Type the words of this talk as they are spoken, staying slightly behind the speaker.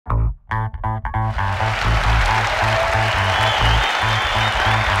Morning.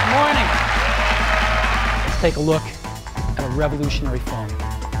 Let's take a look at a revolutionary phone.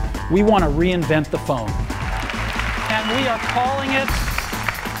 We want to reinvent the phone. And we are calling it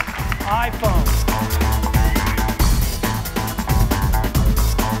iPhone.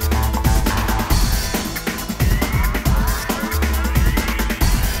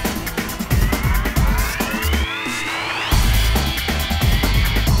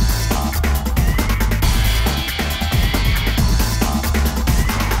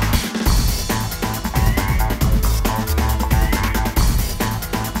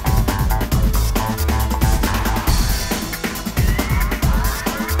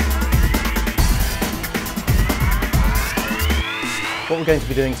 What we're going to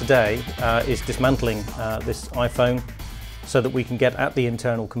be doing today is dismantling this iPhone so that we can get at the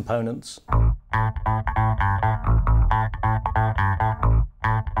internal components.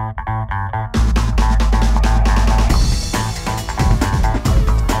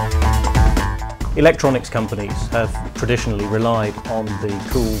 Electronics companies have traditionally relied on the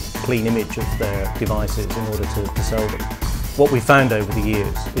cool, clean image of their devices in order to sell them. What we've found over the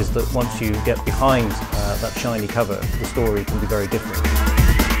years is that once you get behind that shiny cover, the story can be very different.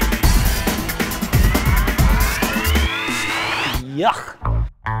 Yuck!